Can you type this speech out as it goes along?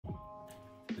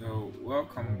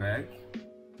welcome back.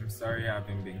 I'm sorry I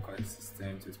haven't been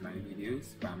consistent with my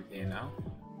videos, but I'm here now.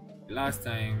 Last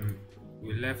time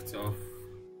we left off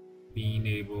being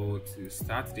able to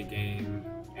start the game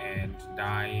and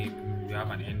dying, you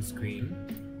have an end screen.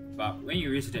 But when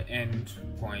you reach the end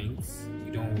point,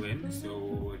 you don't win, so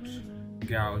we'll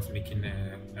figure out making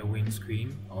a win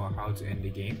screen or how to end the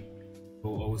game.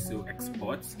 We'll also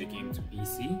export the game to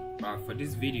PC. But for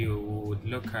this video, we would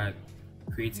look at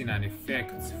creating an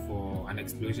effect for an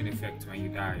explosion effect when you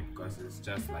die, because it's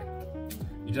just like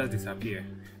you just disappear.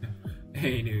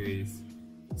 Anyways,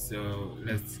 so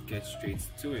let's get straight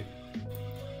to it.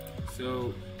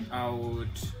 So I would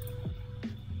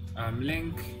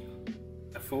link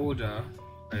a folder,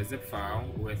 a zip file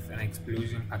with an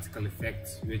explosion particle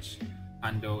effect which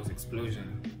handles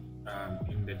explosion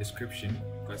in the description,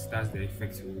 because that's the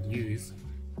effect we would use.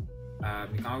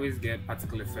 You can always get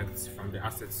particle effects from the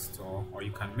assets store, or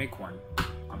you can make one.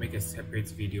 I'll make a separate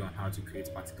video on how to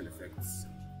create particle effects.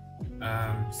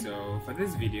 So for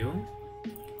this video,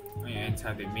 when you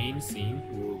enter the main scene,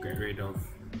 we'll get rid of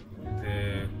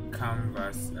the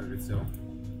canvas a little,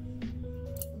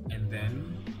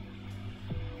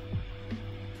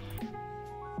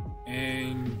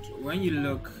 and when you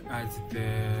look at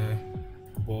the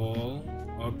ball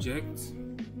object,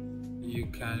 you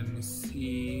can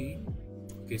see,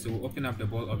 okay, so we'll open up the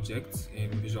ball object in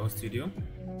Visual Studio,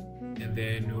 and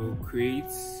then we'll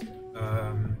create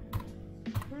a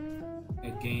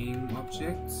game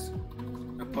object,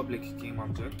 a public game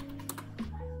object.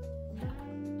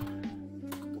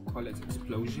 We'll call it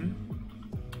explosion,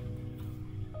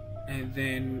 and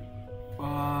then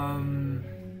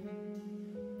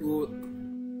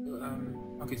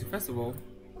okay, so first of all,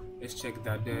 let's check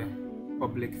that the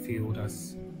public field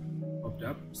has popped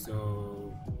up.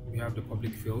 So we have the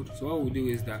public field. So what we'll do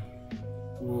is that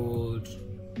we'll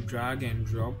drag and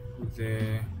drop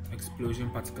the explosion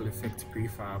particle effect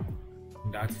prefab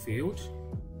in that field.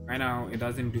 Right now it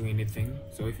doesn't do anything,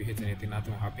 so if you hit anything,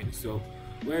 nothing will happen. So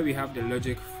where we have the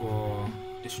logic for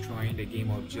destroying the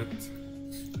game object,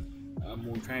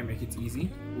 we'll try and make it easy.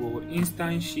 We'll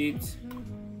instantiate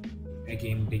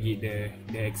again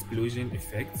the explosion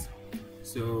effect.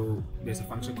 So there's a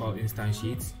function called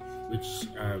instantiate, which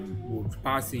will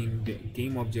pass in the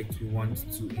game object we want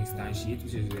to instantiate,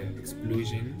 which is the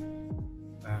explosion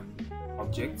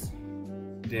object,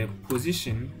 the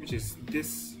position, which is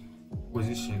this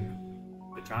position,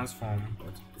 the transform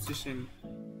position,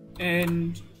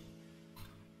 and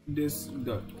this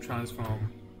dot transform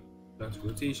dot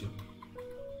rotation.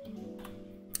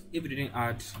 If we didn't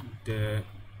add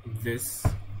this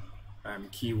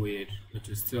keyword, it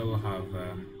will still have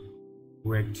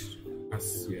worked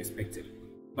as we expected.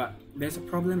 But there's a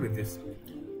problem with this.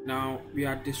 Now we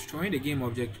are destroying the game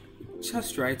object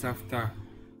just right after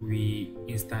we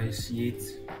instantiate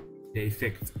the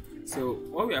effect. So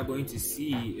what we are going to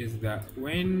see is that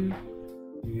when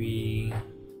we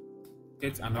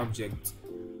get an object,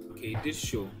 okay, this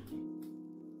show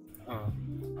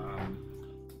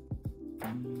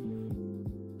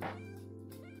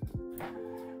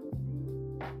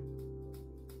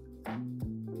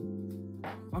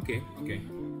okay,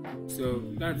 so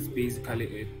that's basically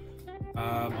it.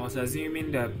 I was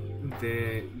assuming that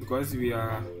because we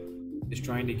are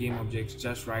destroying the game object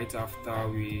just right after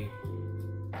we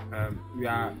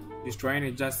are destroying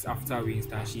it just after we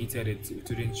instantiated it, it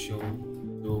didn't show.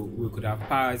 So we could have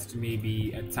passed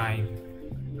maybe a time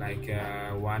like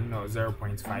 1 or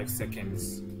 0.5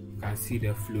 seconds. You can see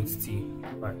the float T,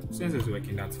 but since it's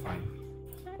working, that's fine.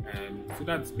 And so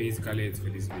that's basically it for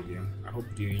this video. I hope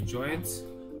you enjoy it.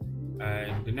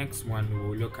 And the next one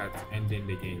we'll look at ending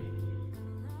the game.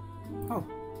 Oh,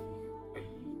 okay.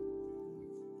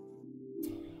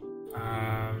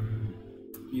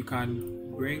 You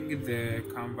can bring the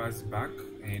canvas back,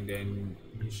 and then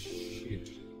you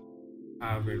should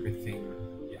have everything.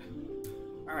 Yeah.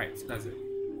 All right, so that's it.